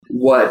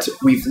what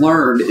we've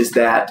learned is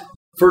that,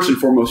 first and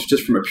foremost,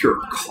 just from a pure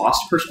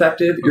cost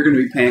perspective, you're going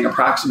to be paying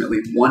approximately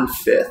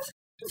 1/5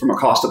 from a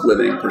cost of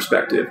living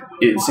perspective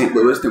in St.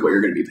 Louis than what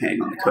you're going to be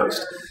paying on the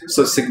coast.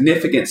 So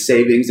significant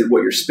savings in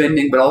what you're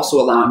spending, but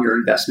also allowing your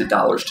investment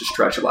dollars to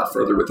stretch a lot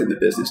further within the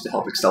business to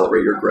help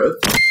accelerate your growth.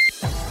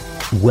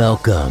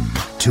 Welcome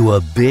to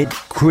A Bit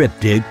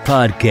Cryptic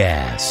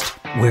Podcast,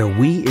 where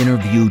we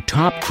interview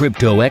top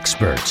crypto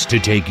experts to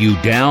take you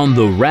down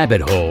the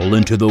rabbit hole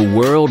into the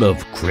world of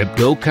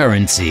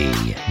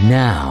cryptocurrency.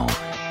 Now,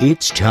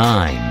 it's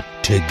time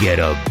to get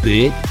a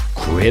bit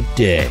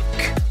cryptic.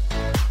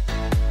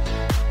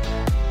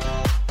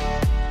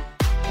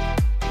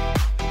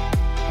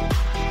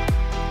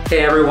 Hey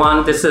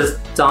everyone, this is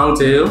Dong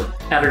Du,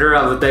 editor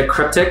of A Bit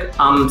Cryptic.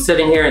 I'm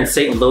sitting here in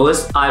St.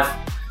 Louis. I've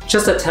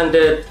just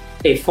attended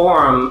a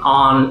forum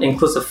on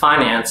inclusive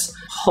finance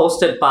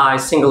hosted by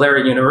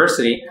Singularity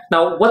University.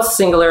 Now, what's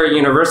Singularity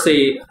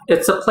University?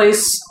 It's a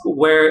place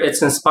where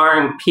it's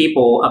inspiring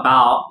people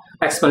about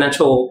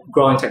exponential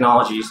growing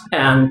technologies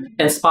and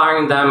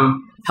inspiring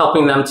them,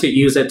 helping them to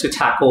use it to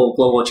tackle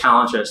global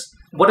challenges.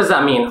 What does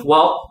that mean?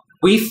 Well,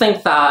 we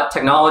think that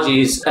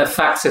technologies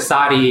affect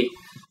society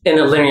in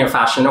a linear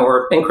fashion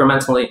or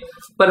incrementally.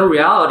 But in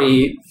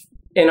reality,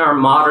 in our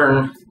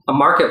modern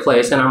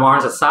marketplace, in our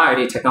modern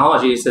society,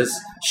 technologies is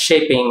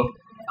shaping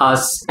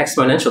us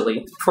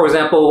exponentially. For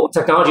example,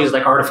 technologies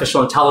like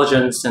artificial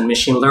intelligence and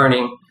machine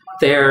learning,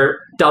 they're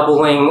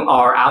doubling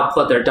our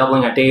output, they're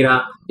doubling our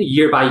data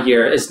year by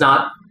year. It's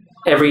not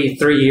every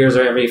 3 years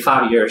or every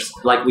 5 years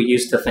like we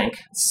used to think.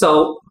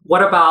 So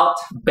what about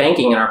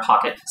banking in our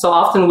pocket? So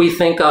often we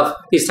think of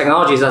these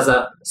technologies as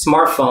a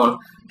smartphone,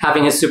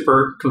 having a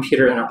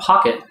supercomputer in our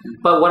pocket.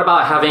 But what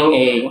about having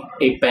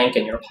a bank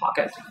in your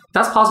pocket?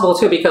 That's possible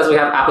too, because we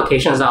have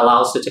applications that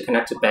allow us to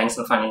connect to banks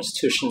and financial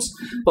institutions.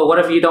 But what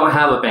if you don't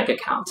have a bank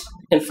account?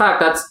 In fact,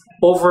 that's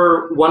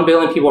over 1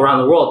 billion people around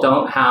the world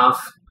don't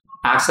have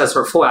access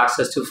or full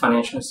access to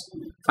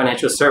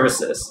financial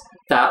services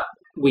that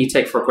we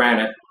take for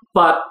granted.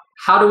 But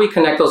how do we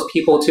connect those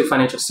people to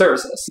financial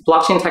services?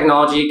 Blockchain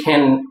technology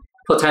can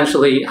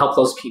potentially help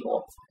those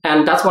people.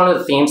 And that's one of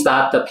the themes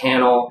that the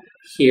panel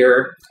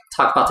here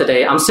talk about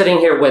today. I'm sitting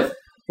here with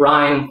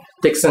Ryan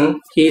Dixon.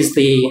 He's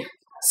the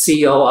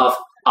CEO of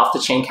Off the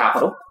Chain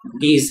Capital.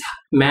 He's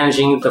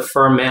managing the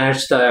firm,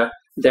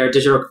 their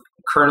digital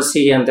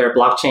currency and their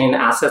blockchain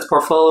assets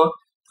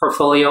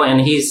portfolio,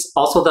 and he's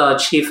also the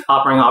chief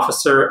operating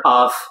officer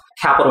of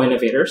Capital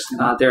Innovators.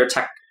 They're a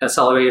tech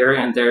accelerator,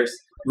 and they're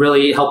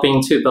really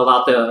helping to build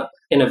out the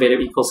innovative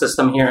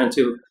ecosystem here and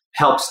to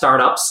help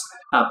startups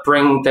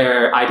bring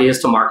their ideas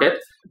to market.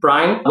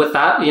 Brian, with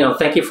that,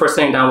 thank you for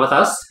sitting down with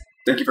us.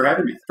 Thank you for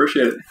having me.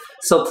 Appreciate it.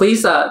 So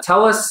please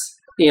tell us,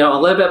 a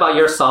little bit about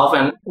yourself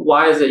and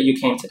why is it you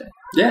came today?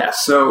 Yeah,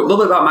 so a little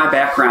bit about my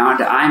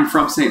background. I'm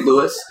from St.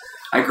 Louis.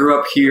 I grew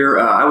up here.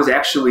 I was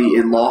actually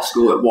in law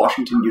school at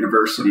Washington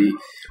University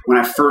when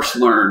I first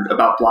learned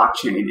about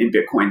blockchain and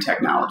Bitcoin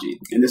technology.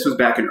 And this was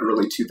back in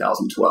early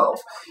 2012.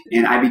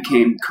 And I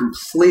became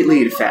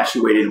completely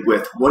infatuated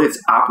with what its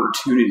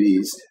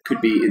opportunities could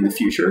be in the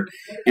future.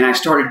 And I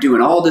started doing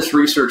all this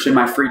research in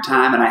my free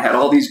time. And I had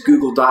all these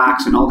Google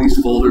Docs and all these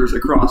folders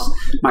across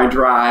my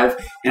drive.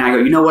 And I go,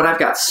 you know what? I've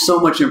got so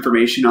much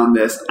information on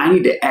this. I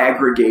need to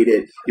aggregate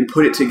it and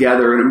put it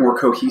together in a more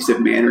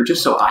cohesive manner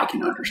just so I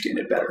can understand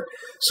it better.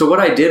 So what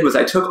I did was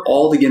I took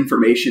all the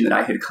information that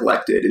I had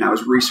collected and I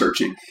was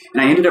researching,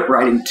 and I ended up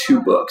writing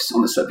 2 books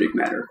on the subject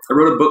matter. I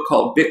wrote a book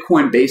called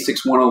Bitcoin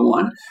Basics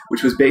 101,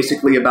 which was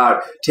basically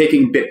about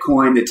taking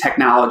Bitcoin, the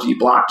technology,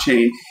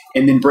 blockchain,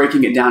 and then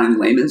breaking it down in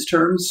layman's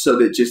terms so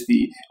that just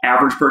the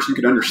average person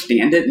could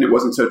understand it and it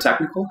wasn't so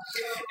technical.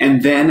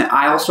 And then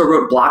I also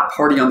wrote Block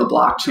Party on the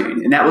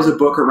Blockchain, and that was a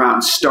book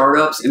around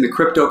startups in the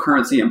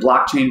cryptocurrency and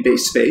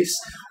blockchain-based space,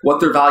 what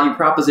their value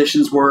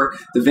propositions were,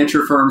 the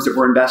venture firms that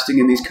were investing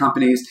in these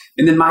companies,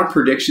 and then my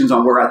predictions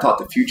on where I thought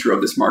the future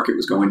of this market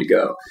was going to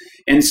go.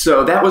 And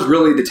so that was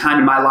really the time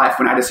in my life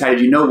when I decided,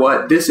 you know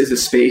what, this is a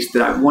space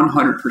that I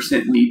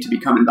 100% need to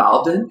become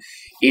involved in.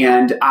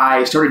 And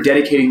I started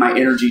dedicating my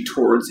energy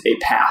towards a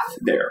path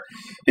there.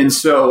 And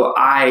so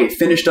I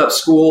finished up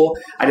school.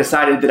 I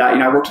decided that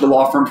I worked at a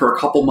law firm for a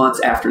couple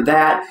months after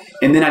that.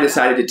 And then I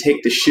decided to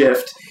take the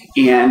shift,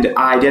 and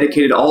I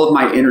dedicated all of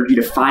my energy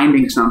to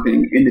finding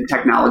something in the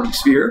technology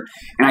sphere.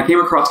 And I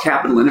came across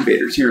Capital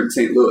Innovators here in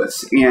St.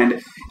 Louis.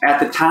 And at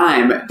the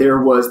time,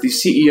 there was the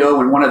CEO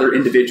and one other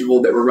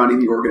individual that were running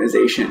the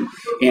organization.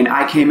 And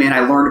I came in, I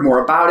learned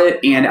more about it,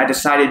 and I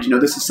decided,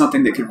 this is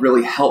something that could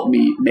really help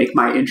me make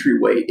my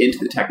entryway into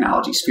the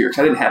technology sphere, because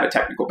I didn't have a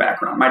technical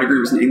background. My degree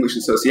was in English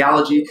and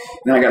sociology, and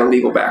then I got a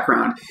legal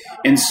background.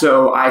 And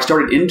so I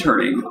started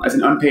interning as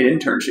an unpaid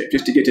internship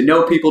just to get to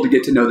know people, to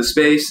get to know the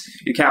space.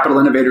 And Capital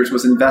Innovators years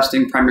was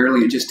investing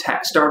primarily in just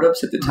tech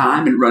startups at the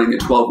time and running a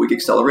 12-week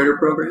accelerator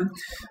program.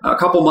 A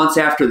couple months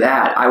after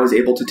that, I was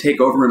able to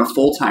take over in a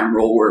full-time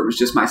role where it was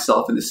just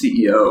myself and the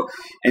CEO.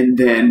 And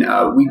then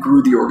we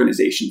grew the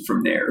organization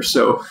from there.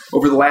 So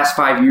over the last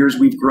 5 years,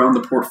 we've grown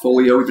the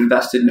portfolio. We've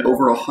invested in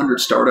over 100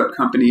 startup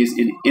companies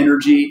in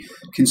energy,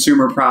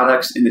 consumer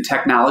products, in the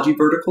technology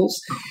verticals.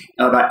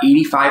 About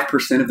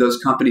 85% of those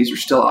companies are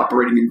still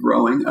operating and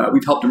growing.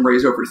 We've helped them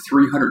raise over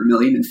 $300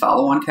 million in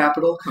follow-on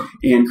capital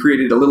and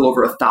created a little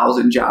over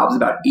 1,000 jobs,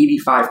 about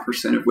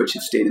 85% of which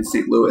have stayed in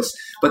St. Louis.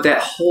 But that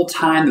whole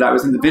time that I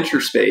was in the venture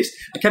space,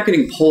 I kept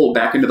getting pulled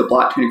back into the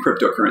blockchain and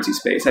cryptocurrency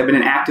space. I've been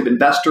an active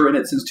investor in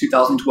it since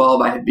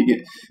 2012. I had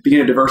begun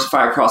to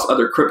diversify across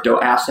other crypto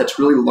assets,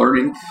 really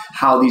learning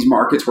how these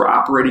markets were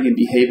operating and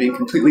behaving,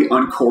 completely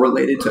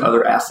uncorrelated to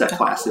other asset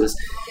classes.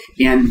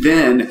 And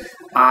then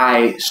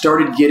I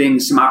started getting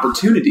some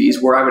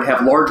opportunities where I would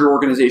have larger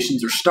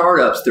organizations or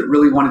startups that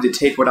really wanted to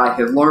take what I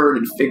had learned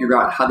and figure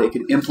out how they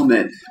could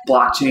implement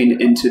blockchain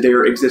into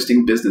their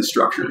existing business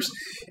structures.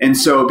 And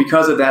so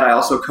because of that, I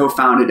also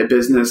co-founded a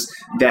business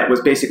that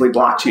was basically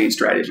blockchain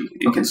strategy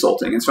and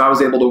consulting. And so I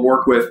was able to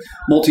work with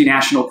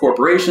multinational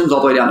corporations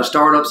all the way down to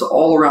startups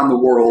all around the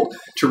world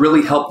to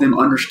really help them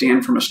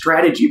understand from a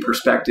strategy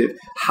perspective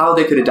how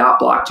they could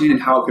adopt blockchain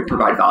and how it could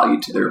provide value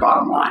to their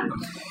bottom line.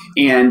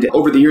 And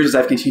over the years, as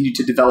I've continued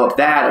to develop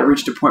that, I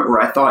reached a point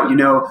where I thought,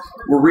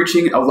 we're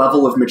reaching a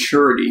level of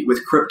maturity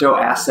with crypto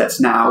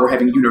assets now. We're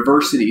having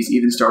universities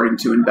even starting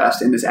to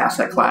invest in this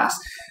asset class,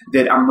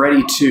 that I'm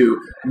ready to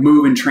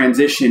move and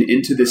transition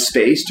into this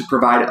space to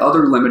provide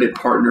other limited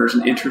partners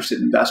and interested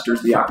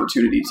investors the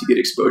opportunity to get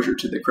exposure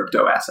to the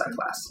crypto asset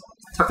class.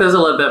 Talk to us a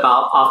little bit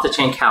about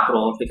off-the-chain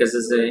capital, because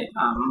it's a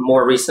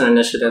more recent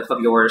initiative of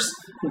yours.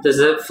 Does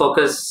it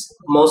focus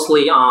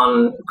mostly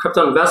on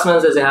crypto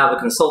investments? Does it have a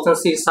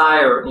consultancy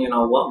side, or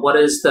what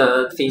is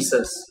the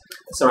thesis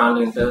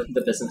surrounding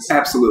the business?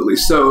 Absolutely.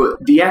 So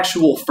the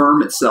actual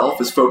firm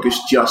itself is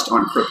focused just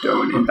on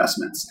crypto and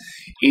investments.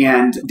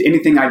 And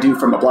anything I do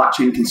from a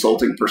blockchain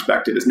consulting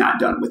perspective is not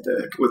done with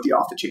the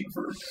off-the-chain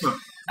firm.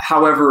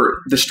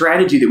 However, the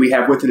strategy that we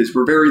have with it is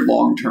we're very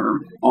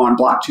long-term on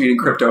blockchain and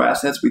crypto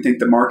assets. We think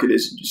the market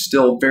is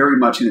still very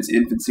much in its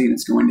infancy, and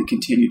it's going to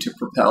continue to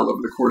propel over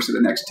the course of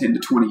the next 10 to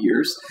 20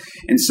 years.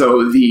 And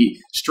so the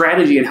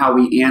strategy and how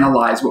we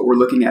analyze what we're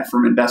looking at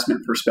from an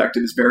investment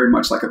perspective is very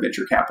much like a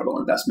venture capital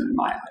investment in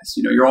my eyes.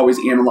 You're always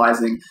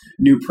analyzing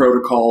new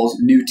protocols,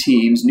 new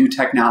teams, new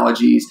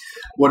technologies.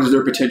 What is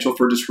their potential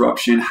for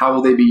disruption? How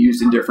will they be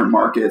used in different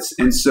markets?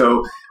 And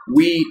so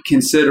we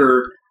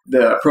consider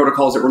the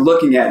protocols that we're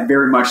looking at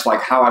very much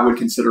like how I would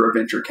consider a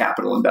venture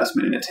capital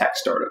investment in a tech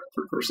startup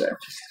per se.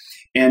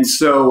 And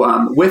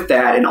so with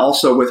that, and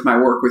also with my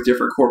work with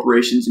different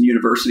corporations and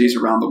universities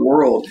around the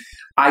world,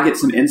 I get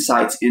some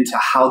insights into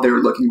how they're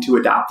looking to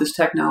adopt this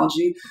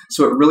technology.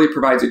 So it really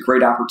provides a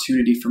great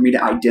opportunity for me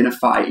to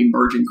identify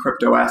emerging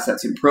crypto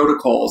assets and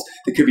protocols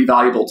that could be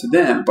valuable to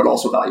them, but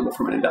also valuable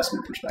from an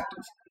investment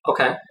perspective.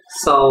 Okay.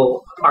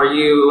 So are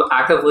you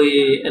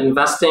actively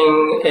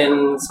investing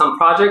in some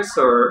projects,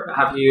 or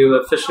have you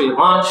officially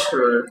launched?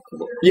 Or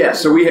Yeah,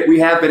 so we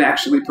have been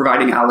actually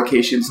providing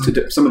allocations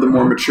to some of the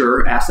more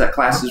mature asset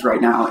classes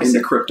right now in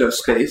the crypto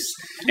space.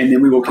 And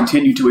then we will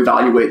continue to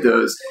evaluate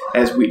those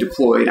as we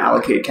deploy and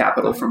allocate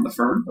capital from the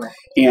firm.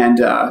 And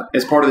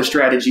as part of the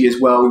strategy as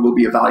well, we will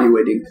be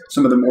evaluating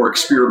some of the more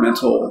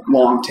experimental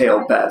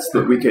long-tail bets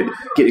that we could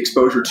get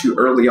exposure to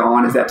early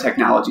on as that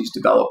technology is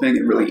developing,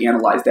 and really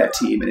analyze that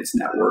team and its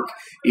network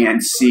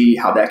and see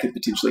how that could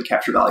potentially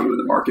capture value in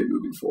the market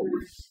moving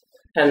forward.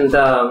 And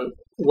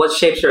what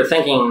shapes your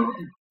thinking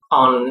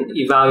on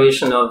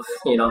evaluation of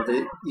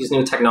these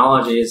new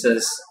technologies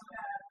is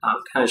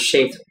kind of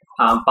shaped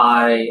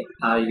by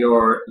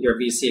your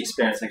VC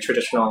experience, like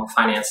traditional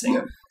financing.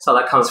 Yeah. So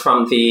that comes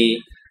from the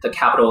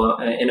Capital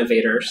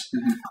Innovators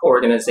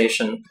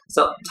organization.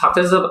 So talk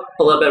to us a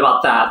little bit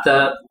about that.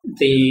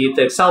 The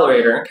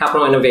accelerator,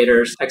 Capital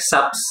Innovators,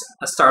 accepts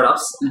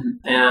startups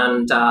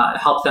and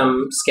help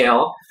them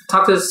scale.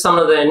 Talk to us some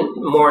of the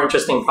more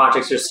interesting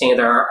projects you're seeing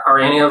there. Are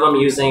any of them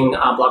using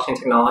blockchain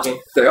technology?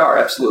 They are,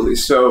 absolutely.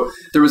 So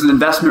there was an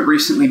investment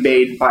recently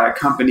made by a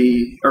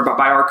company, or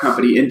by our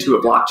company, into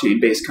a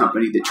blockchain-based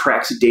company that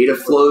tracks data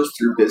flows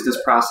through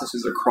business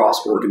processes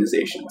across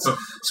organizations.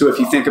 So if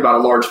you think about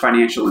a large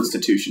financial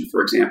institution,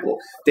 for example,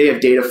 they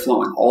have data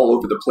flowing all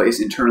over the place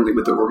internally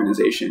with the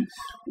organization.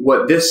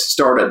 What this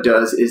startup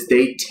does is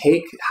they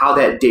take how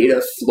that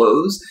data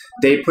flows,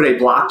 they put a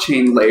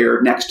blockchain layer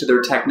next to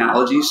their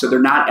technology, so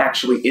they're not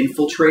actually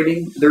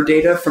infiltrating their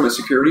data from a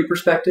security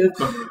perspective.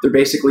 They're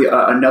basically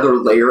another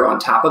layer on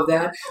top of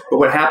that. But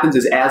what happens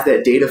is as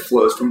that data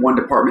flows from one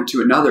department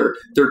to another,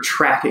 they're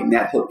tracking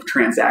that whole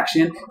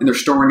transaction and they're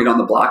storing it on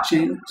the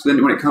blockchain. So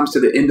then when it comes to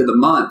the end of the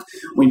month,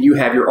 when you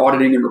have your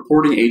auditing and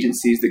reporting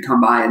agencies that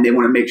come by and they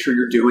want to make sure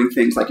you're doing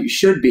things like you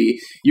should be,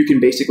 you can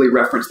basically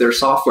reference their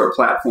software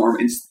platform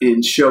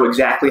and show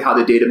exactly how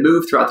the data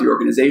moved throughout the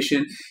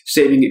organization,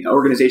 saving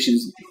organizations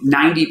organizations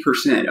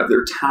 90% of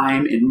their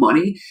time and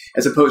money,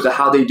 as opposed to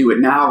how they do it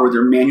now, where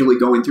they're manually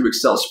going through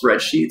Excel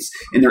spreadsheets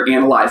and they're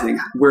analyzing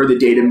where the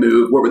data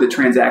moved, what were the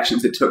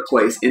transactions that took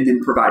place, and then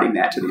providing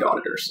that to the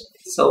auditors.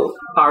 So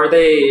are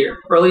they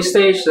early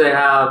stage? Do they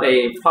have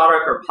a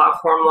product or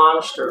platform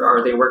launched, or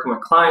are they working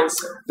with clients?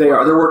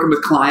 They're working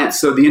with clients.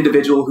 So the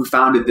individual who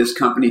founded this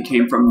company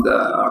came from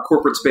the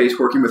corporate space,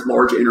 working with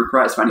large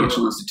enterprise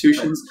financial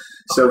institutions.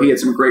 So he had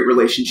some great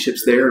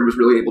relationships there and was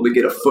really able to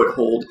get a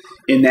foothold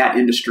in that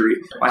industry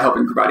by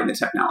helping providing the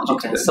technology.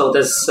 Okay, so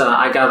this,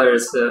 I gather,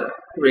 is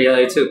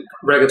related to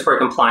regulatory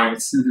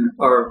compliance,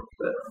 or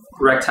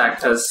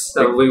RegTech, as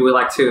we would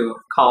like to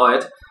call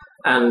it.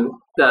 And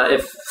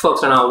if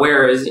folks are not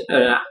aware, is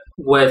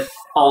with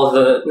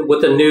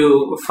the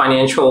new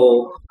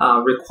financial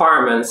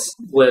requirements,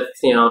 with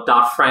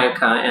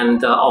Dodd-Frank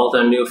and all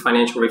the new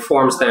financial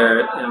reforms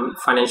there,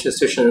 financial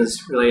institutions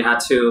really had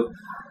to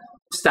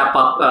step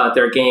up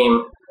their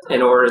game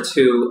in order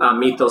to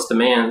meet those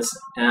demands.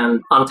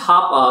 And on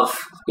top of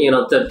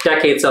the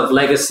decades of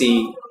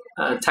legacy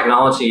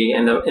technology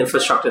and the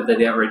infrastructure that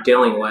they were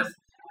dealing with,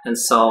 and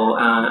so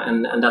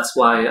and that's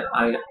why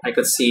I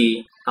could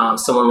see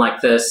someone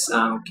like this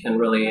can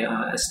really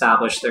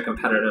establish their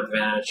competitive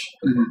advantage.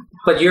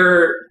 But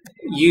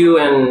you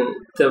and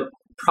the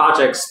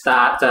projects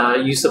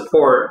that you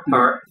support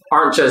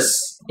aren't just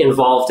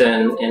involved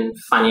in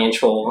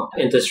financial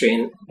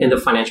industry, in the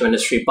financial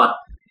industry, but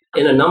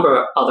in a number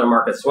of other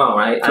markets as well,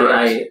 right?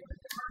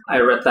 I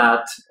read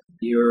that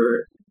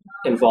you're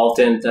involved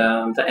in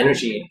the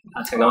energy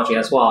technology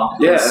as well.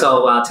 Yeah.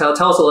 So tell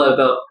us a little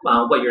bit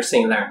about what you're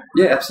seeing there.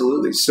 Yeah,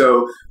 absolutely.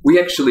 So we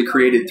actually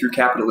created through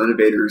Capital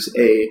Innovators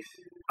a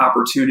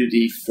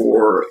opportunity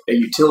for a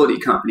utility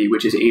company,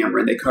 which is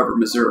Ameren. They cover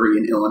Missouri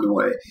and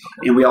Illinois.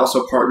 And we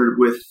also partnered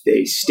with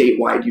a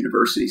statewide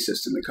university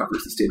system that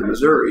covers the state of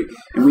Missouri.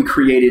 And we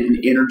created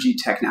an energy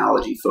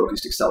technology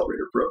focused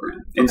accelerator program.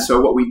 And so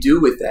what we do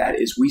with that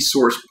is we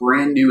source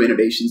brand new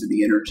innovations in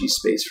the energy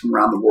space from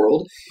around the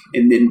world.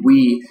 And then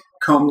we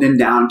comb them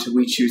down till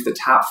we choose the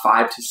top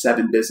 5 to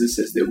 7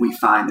 businesses that we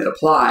find that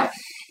apply.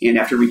 And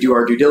after we do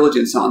our due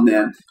diligence on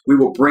them, we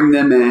will bring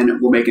them in,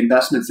 we'll make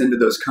investments into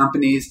those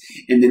companies,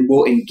 and then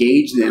we'll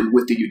engage them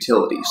with the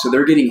utility. So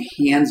they're getting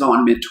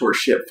hands-on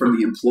mentorship from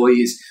the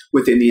employees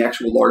within the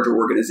actual larger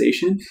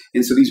organization.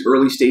 And so these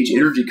early stage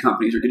energy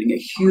companies are getting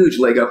a huge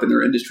leg up in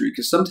their industry,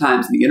 because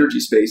sometimes in the energy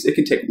space, it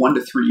can take 1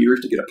 to 3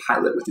 years to get a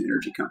pilot with an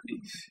energy company.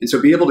 And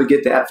so be able to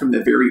get that from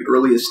the very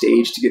earliest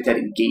stage, to get that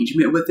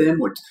engagement with them,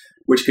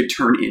 which could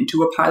turn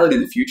into a pilot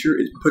in the future,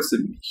 it puts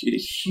them at a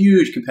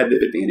huge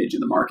competitive advantage in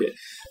the market.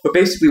 But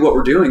basically what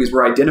we're doing is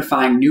we're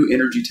identifying new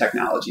energy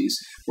technologies.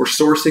 We're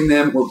sourcing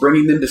them. We're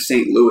bringing them to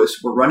St. Louis.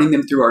 We're running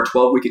them through our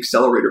 12-week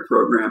accelerator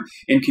program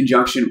in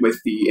conjunction with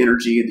the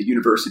energy and the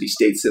university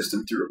state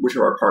system, through which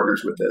are our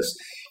partners with this.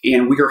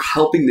 And we are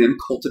helping them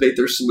cultivate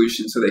their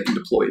solutions so they can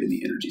deploy it in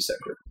the energy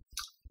sector.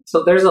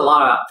 So there's a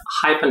lot of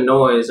hype and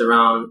noise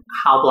around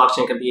how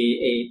blockchain can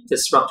be a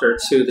disruptor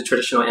to the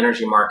traditional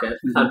energy market.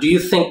 Do you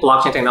think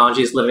blockchain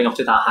technology is living up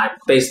to that hype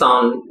based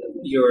on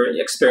your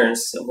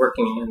experience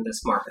working in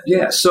this market?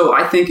 Yeah, so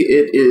I think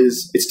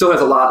it still has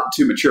a lot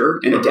to mature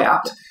and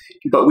adapt.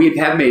 But we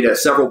have made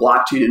several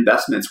blockchain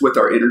investments with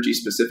our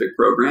energy-specific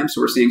program,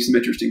 so we're seeing some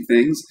interesting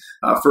things.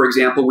 For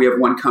example, we have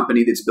one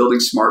company that's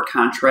building smart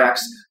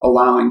contracts,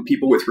 allowing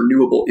people with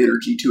renewable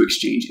energy to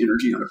exchange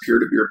energy on a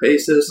peer-to-peer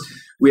basis.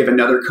 We have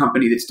another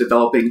company that's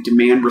developing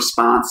demand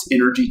response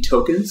energy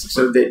tokens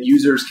so that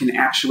users can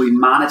actually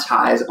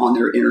monetize on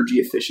their energy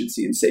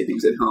efficiency and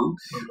savings at home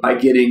by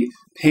getting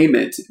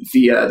payment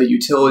via the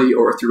utility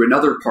or through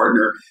another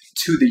partner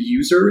to the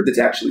user that's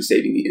actually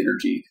saving the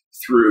energy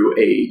through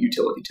a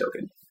utility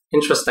token.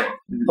 Interesting.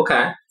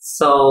 Okay.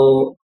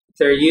 So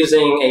they're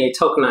using a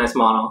tokenized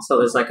model. So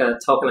there's like a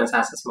tokenized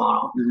assets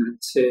model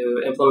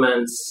to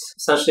implement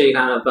essentially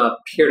kind of a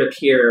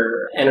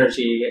peer-to-peer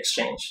energy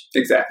exchange.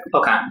 Exactly.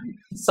 Okay.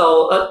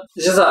 So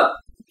just a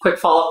quick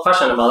follow-up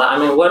question about that. I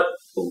mean,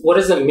 what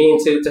does it mean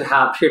to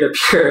have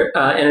peer-to-peer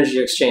energy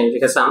exchange?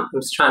 Because I'm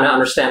just trying to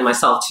understand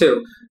myself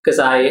too. Because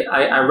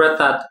I read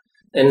that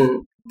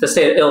in the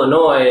state of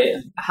Illinois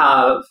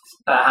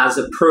has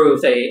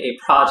approved a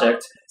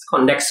project. It's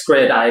called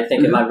NextGrid, I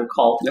think, if I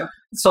recall. Yeah.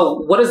 So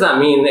what does that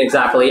mean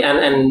exactly?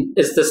 And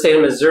is the state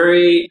of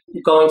Missouri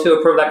going to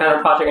approve that kind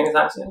of project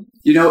anytime soon?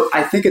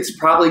 I think it's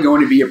probably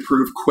going to be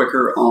approved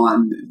quicker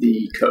on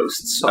the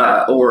coasts,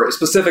 or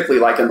specifically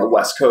like on the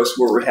West Coast,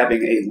 where we're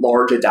having a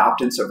large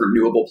adoptance of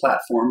renewable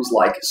platforms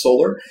like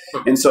solar.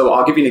 And so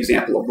I'll give you an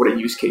example of what a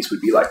use case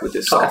would be like with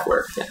this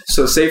software. Yeah.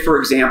 So say, for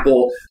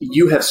example,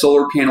 you have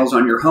solar panels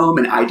on your home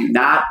and I do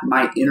not.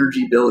 My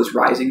energy bill is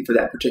rising for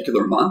that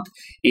particular month.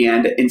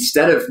 And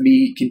instead of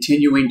me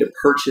continuing to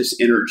purchase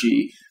energy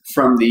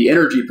from the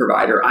energy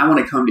provider, I want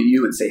to come to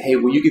you and say, hey,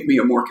 will you give me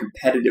a more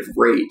competitive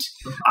rate?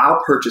 I'll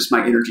purchase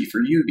my energy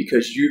for you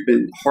because you've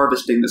been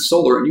harvesting the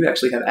solar and you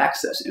actually have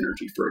excess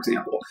energy, for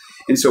example.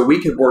 And so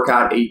we could work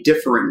out a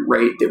differing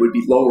rate that would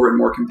be lower and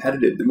more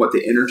competitive than what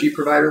the energy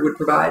provider would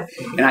provide.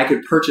 And I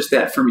could purchase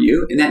that from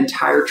you. And that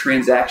entire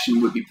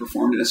transaction would be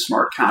performed in a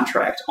smart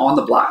contract on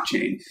the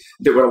blockchain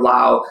that would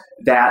allow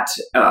that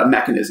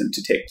mechanism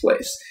to take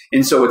place.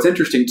 And so what's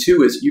interesting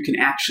too is you can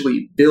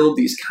actually build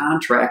these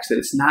contracts that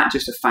it's not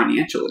just a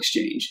financial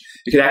exchange.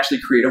 You could actually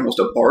create almost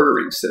a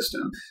bartering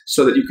system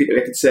so that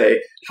I could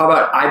say, how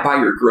about I buy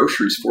your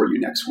groceries for you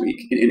next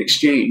week, and in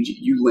exchange,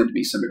 you lend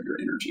me some of your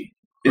energy.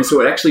 And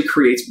so it actually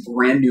creates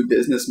brand new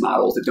business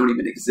models that don't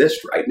even exist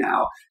right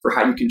now for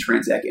how you can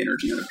transact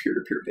energy on a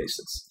peer-to-peer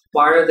basis.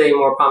 Why are they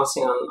more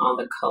promising on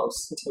the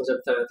coast in terms of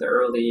the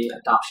early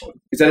adoption?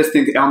 Because I just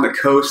think on the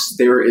coast,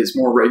 there is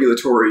more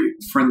regulatory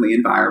friendly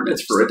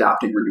environments for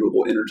adopting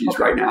renewable energies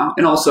right now.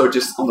 And also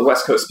just on the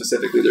West Coast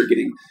specifically, they're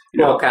getting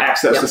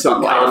access to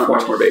sunlight on a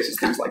much more basis,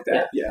 things like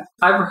that. Yeah.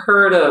 I've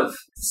heard of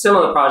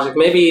similar projects,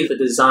 maybe the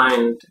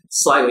design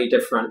slightly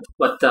different,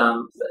 but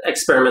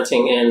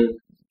experimenting in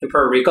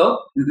Puerto Rico,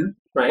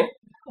 right?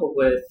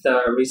 With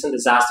the recent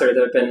disaster,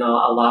 there have been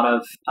a lot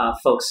of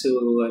folks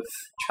who have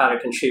tried to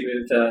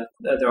contribute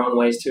their own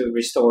ways to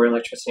restore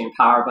electricity and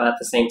power, but at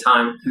the same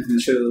time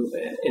to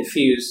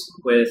infuse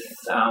with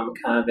kind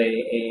of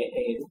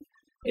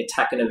a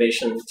tech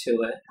innovation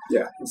to it.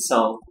 Yeah.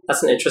 So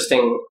that's an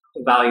interesting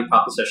value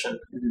proposition.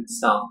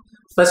 So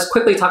let's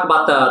quickly talk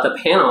about the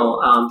panel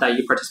that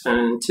you participated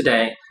in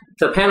today.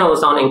 The panel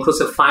is on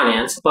inclusive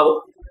finance, but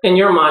in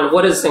your mind,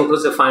 what does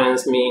inclusive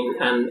finance mean,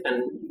 and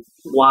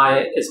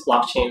why is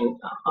blockchain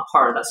a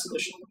part of that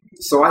solution?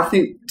 So I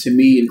think, to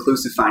me,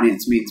 inclusive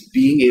finance means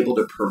being able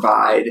to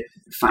provide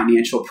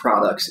financial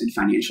products and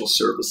financial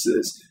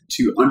services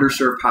to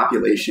underserved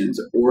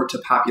populations or to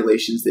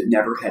populations that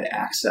never had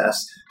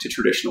access to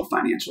traditional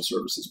financial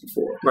services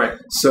before. Right.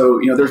 So,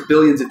 there's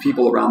billions of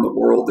people around the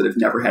world that have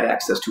never had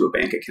access to a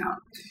bank account,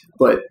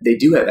 but they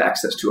do have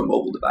access to a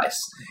mobile device.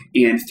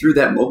 And through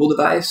that mobile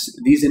device,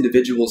 these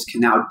individuals can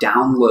now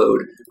download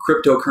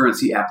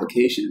cryptocurrency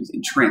applications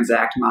and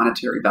transact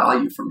monetary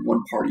value from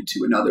one party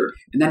to another.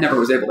 And that never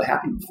was able to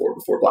happen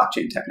before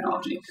blockchain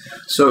technology.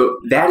 So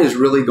that is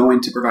really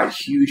going to provide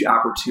huge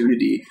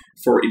opportunity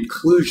for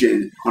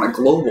inclusion on a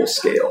global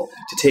scale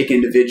to take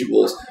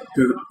individuals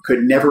who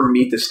could never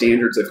meet the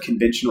standards of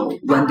conventional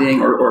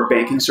lending or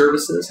banking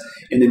services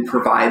and then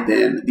provide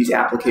them these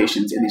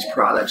applications and these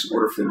products in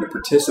order for them to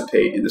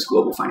participate in this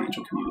global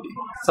financial community.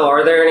 So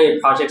are there any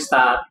projects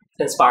that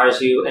inspires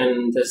you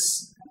in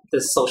this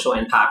social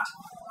impact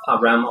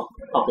realm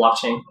of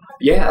blockchain?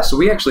 Yeah, so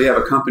we actually have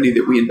a company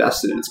that we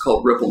invested in. It's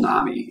called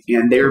RippleNami,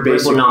 and they're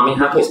basically RippleNami.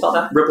 How do you spell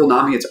that?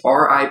 RippleNami. It's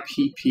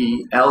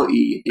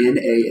RippleNami,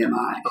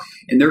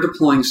 and they're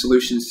deploying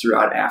solutions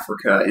throughout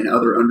Africa and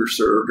other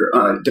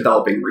underserved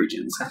developing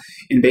regions.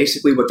 And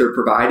basically, what they're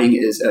providing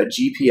is a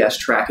GPS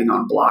tracking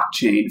on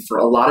blockchain for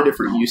a lot of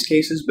different use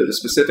cases. But a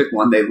specific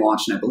one they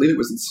launched, and I believe it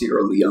was in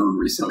Sierra Leone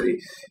recently,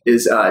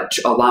 is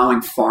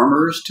allowing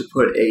farmers to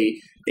put a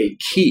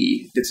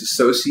key that's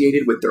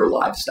associated with their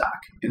livestock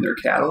and their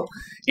cattle,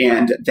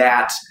 and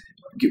that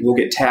will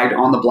get tagged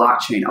on the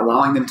blockchain,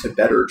 allowing them to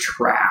better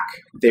track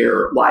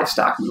their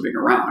livestock moving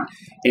around.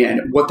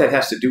 And what that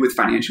has to do with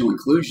financial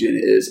inclusion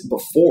is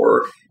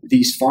before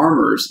these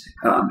farmers,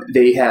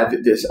 they have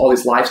all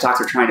these livestock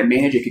they're trying to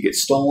manage. It could get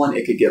stolen,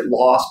 it could get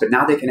lost, but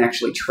now they can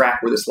actually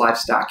track where this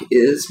livestock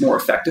is more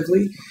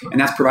effectively.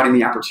 And that's providing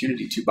the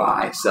opportunity to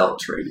buy, sell,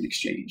 trade, and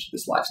exchange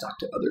this livestock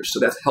to others. So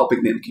that's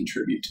helping them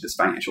contribute to this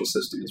financial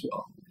system as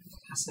well.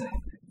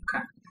 Fascinating.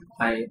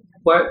 Okay.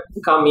 What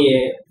got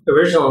me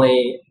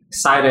originally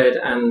excited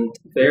and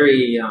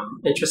very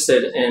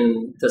interested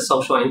in the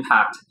social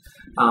impact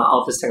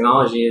of this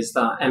technology is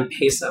the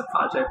M-Pesa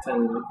project,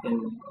 and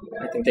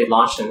I think they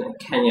launched in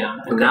Kenya,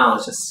 and now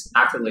it's just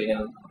actively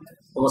in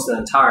almost the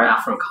entire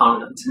African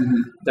continent.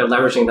 They're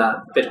leveraging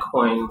that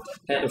Bitcoin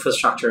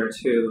infrastructure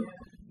to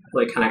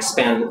really kind of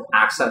expand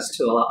access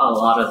to a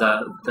lot of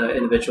the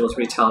individuals,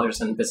 retailers,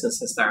 and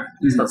businesses there.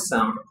 So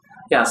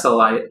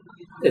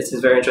it's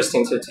very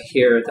interesting to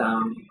hear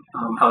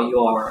how you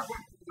all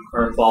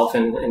are involved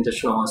in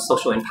additional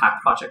social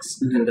impact projects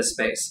in this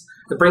space.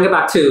 To bring it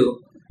back to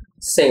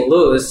St.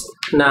 Louis,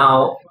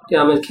 now,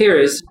 I'm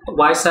curious,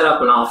 why set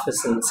up an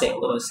office in St.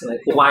 Louis? Like,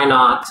 why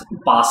not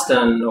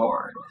Boston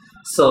or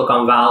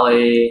Silicon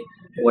Valley,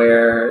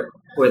 where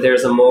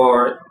there's a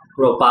more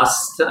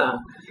robust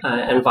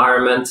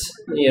environment?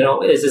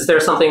 Is there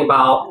something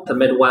about the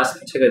Midwest,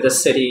 particularly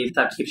this city,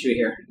 that keeps you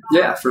here?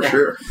 Yeah, for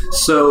sure.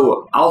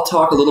 So I'll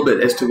talk a little bit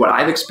as to what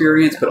I've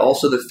experienced, but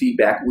also the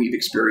feedback we've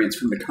experienced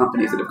from the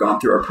companies that have gone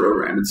through our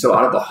program. And so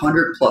out of the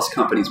 100 plus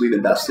companies we've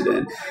invested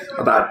in,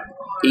 about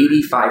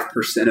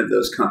 85% of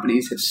those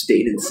companies have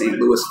stayed in St.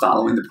 Louis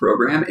following the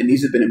program, and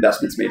these have been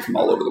investments made from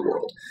all over the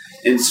world.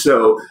 And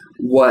so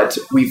what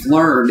we've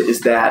learned is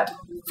that,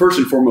 first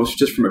and foremost,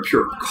 just from a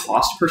pure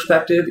cost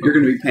perspective, you're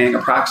going to be paying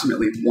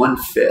approximately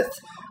 1/5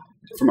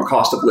 from a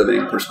cost of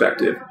living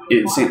perspective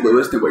in St.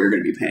 Louis than what you're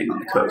going to be paying on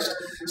the coast.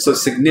 So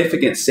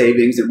significant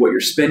savings in what you're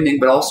spending,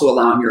 but also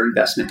allowing your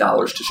investment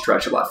dollars to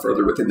stretch a lot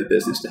further within the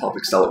business to help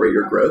accelerate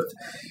your growth.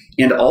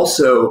 And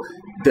also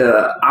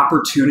the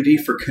opportunity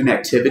for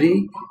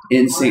connectivity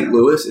in St.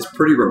 Louis is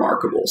pretty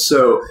remarkable.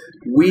 So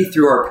we,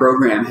 through our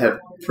program, have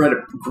had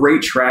a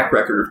great track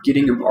record of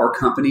getting our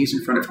companies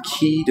in front of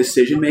key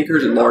decision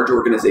makers in large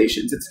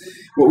organizations.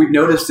 What we've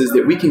noticed is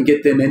that we can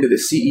get them into the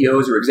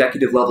CEOs or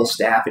executive level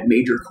staff at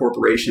major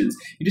corporations.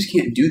 You just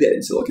can't do that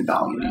in Silicon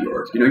Valley in New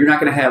York. You're not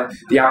going to have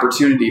the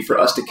opportunity for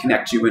us to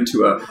connect you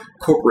into a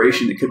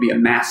corporation that could be a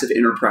massive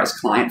enterprise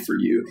client for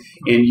you,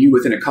 and you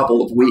within a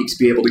couple of weeks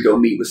be able to go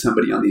meet with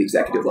somebody on the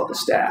executive level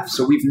staff.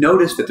 So we've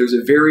noticed that there's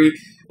a very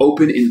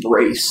open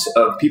embrace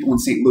of people in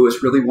St.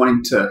 Louis really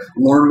wanting to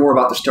learn more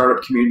about the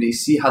startup community,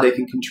 see how they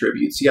can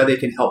contribute, see how they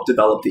can help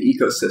develop the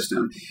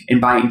ecosystem. And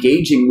by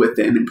engaging with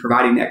them and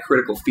providing that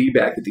critical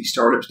feedback that these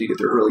startups need at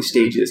their early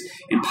stages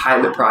and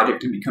pilot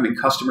project and becoming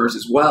customers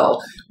as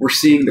well, we're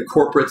seeing the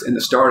corporates and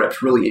the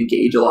startups really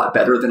engage a lot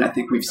better than I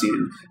think we've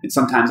seen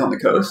sometimes on the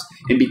coast.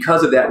 And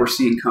because of that, we're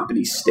seeing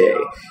companies stay.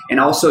 And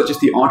also just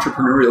the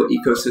entrepreneurial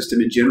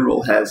ecosystem in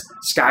general has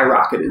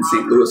skyrocketed in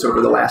St. Louis over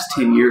the last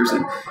 10 years.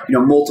 And,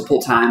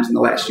 multiple times in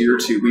the last year or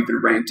two, we've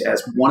been ranked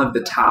as one of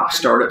the top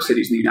startup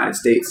cities in the United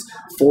States.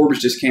 Forbes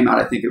just came out,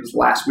 I think it was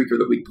last week or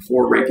the week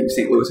before, ranking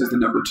St. Louis as the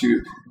number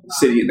 2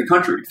 city in the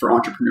country for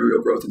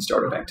entrepreneurial growth and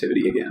startup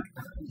activity again.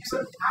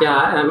 So.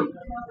 Yeah, and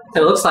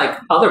it looks like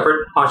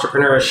other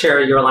entrepreneurs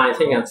share your line of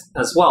thinking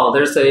as well.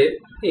 There's a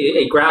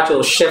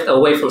gradual shift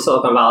away from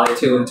Silicon Valley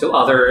to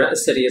other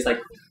cities like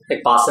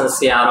Boston,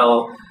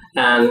 Seattle,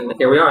 and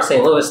here we are,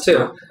 St. Louis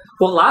too.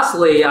 Well,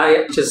 lastly,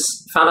 I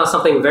just found out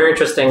something very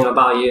interesting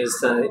about you is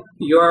that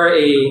you're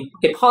a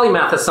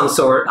polymath of some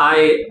sort.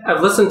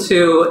 I've listened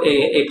to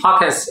a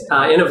podcast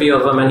interview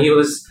of him, and he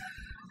was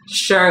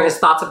sharing his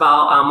thoughts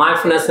about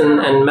mindfulness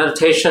and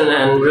meditation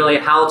and really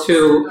how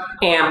to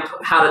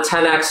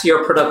 10x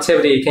your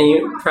productivity. Can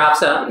you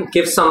perhaps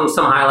give some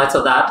highlights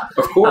of that?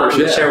 Of course,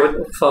 yeah. Share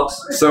with folks.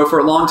 So for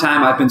a long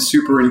time, I've been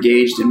super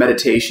engaged in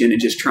meditation and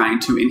just trying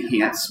to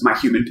enhance my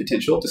human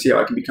potential to see how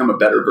I can become a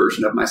better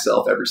version of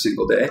myself every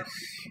single day.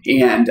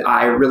 And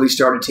I really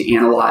started to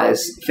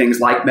analyze things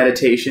like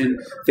meditation,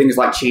 things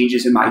like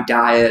changes in my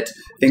diet,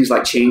 things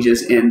like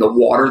changes in the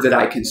water that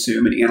I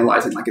consume, and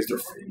analyzing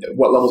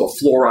what levels of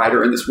fluoride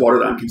are in this water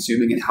that I'm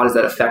consuming and how does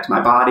that affect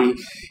my body,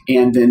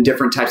 and then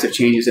different types of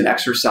changes in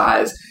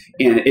exercise.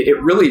 And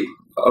it really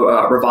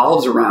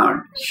revolves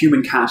around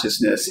human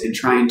consciousness and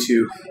trying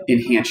to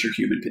enhance your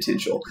human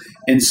potential.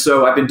 And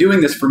so I've been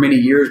doing this for many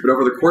years, but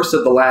over the course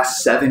of the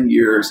last 7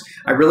 years,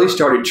 I really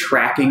started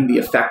tracking the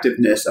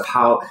effectiveness of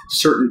how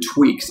certain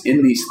tweaks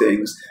in these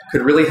things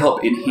could really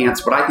help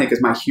enhance what I think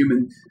is my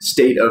human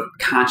state of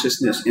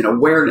consciousness and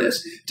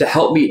awareness to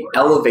help me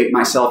elevate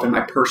myself in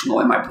my personal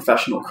and my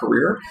professional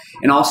career,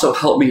 and also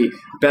help me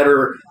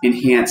better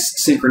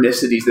enhance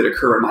synchronicities that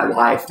occur in my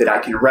life that I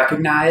can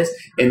recognize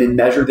and then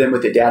measure them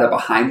with the data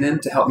behind them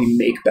to help me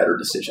make better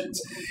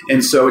decisions.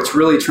 And so it's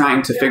really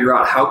trying to figure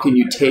out how can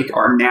you take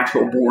our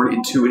natural born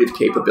intuitive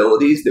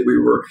capabilities that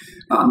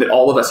that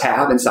all of us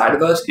have inside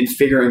of us, and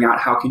figuring out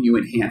how can you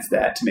enhance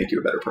that to make you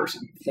a better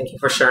person. Thank you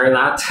for sharing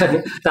that.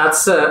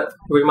 That's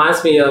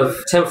reminds me of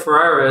Tim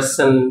Ferriss,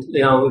 and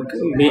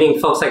meeting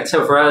folks like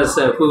Tim Ferriss,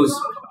 who's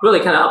really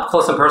kind of up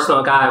close and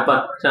personal guy,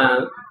 but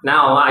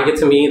now I get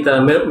to meet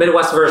the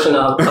Midwest version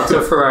of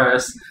Tim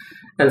Ferriss.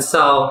 And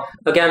so,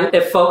 again,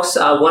 if folks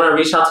want to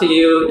reach out to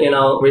you,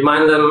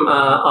 remind them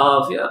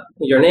of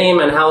your name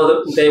and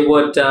how they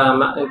would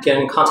get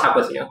in contact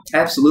with you.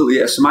 Absolutely,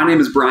 yes. So my name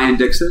is Brian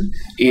Dixon,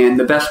 and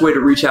the best way to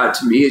reach out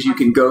to me is you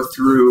can go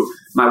through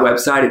my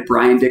website at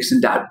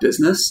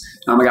briandixon.business.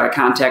 I got a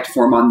contact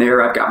form on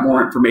there. I've got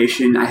more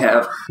information. I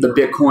have the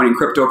Bitcoin and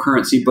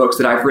cryptocurrency books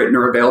that I've written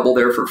are available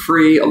there for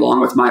free, along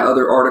with my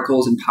other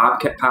articles and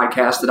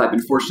podcasts that I've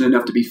been fortunate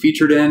enough to be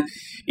featured in.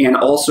 And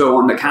also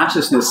on the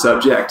consciousness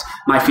subject,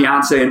 my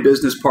fiance and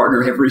business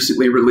partner have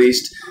recently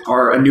released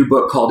a new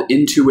book called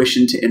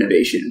Intuition to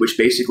Innovation, which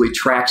basically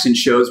tracks and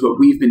shows what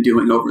we've been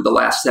doing over the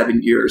last 7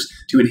 years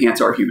to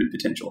enhance our human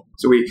potential.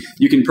 So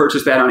you can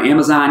purchase that on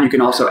Amazon. You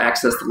can also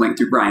access the link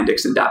through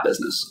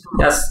briandixon.business.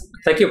 Yes.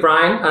 Thank you,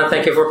 Brian.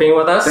 Thank you for being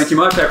with us. Thank you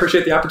much. I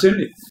appreciate the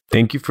opportunity.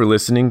 Thank you for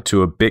listening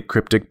to A Bit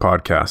Cryptic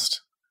Podcast.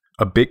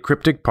 A Bit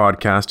Cryptic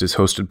Podcast is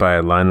hosted by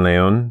Alain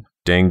Leon,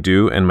 Dang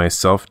Du, and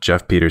myself,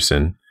 Jeff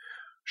Peterson.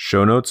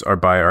 Show notes are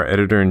by our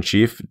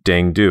editor-in-chief,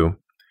 Dang Du.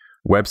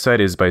 Website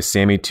is by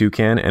Sammy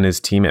Toucan and his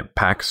team at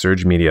Pack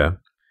Surge Media.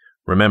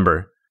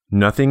 Remember,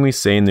 nothing we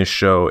say in this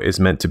show is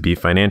meant to be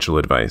financial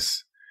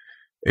advice.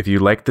 If you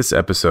like this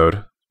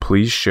episode,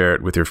 please share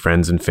it with your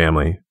friends and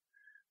family.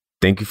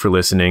 Thank you for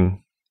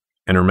listening,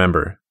 and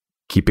remember,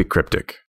 keep it cryptic.